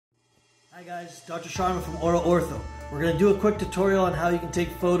Hi guys, Dr. Sharma from Oral Ortho. We're going to do a quick tutorial on how you can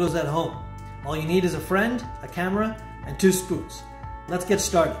take photos at home. All you need is a friend, a camera, and 2 spoons. Let's get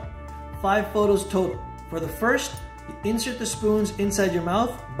started. 5 photos total. For the first, you insert the spoons inside your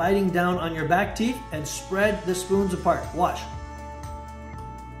mouth, biting down on your back teeth, and spread the spoons apart. Watch.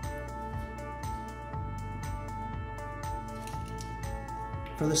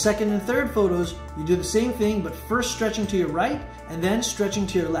 For the second and third photos, you do the same thing, but first stretching to your right and then stretching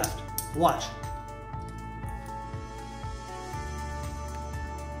to your left. Watch.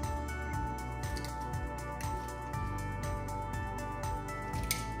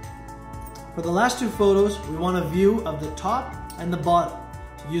 For the last 2 photos, we want a view of the top and the bottom,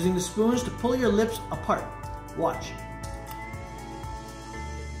 using the spoons to pull your lips apart. Watch.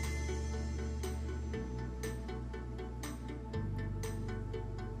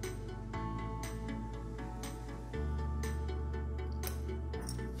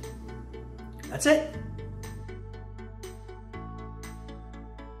 That's it.